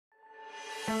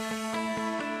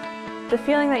The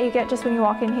feeling that you get just when you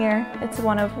walk in here, it's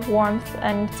one of warmth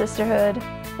and sisterhood.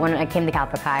 When I came to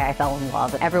Catholic High, I fell in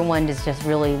love. Everyone is just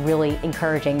really, really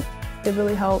encouraging. It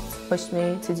really helped push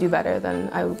me to do better than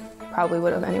I probably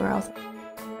would have anywhere else.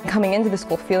 Coming into the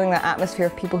school, feeling that atmosphere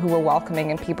of people who were welcoming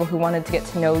and people who wanted to get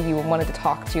to know you and wanted to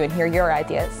talk to you and hear your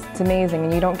ideas. It's amazing,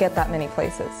 and you don't get that many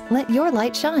places. Let your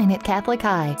light shine at Catholic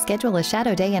High. Schedule a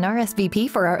shadow day and RSVP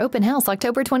for our open house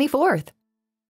October 24th.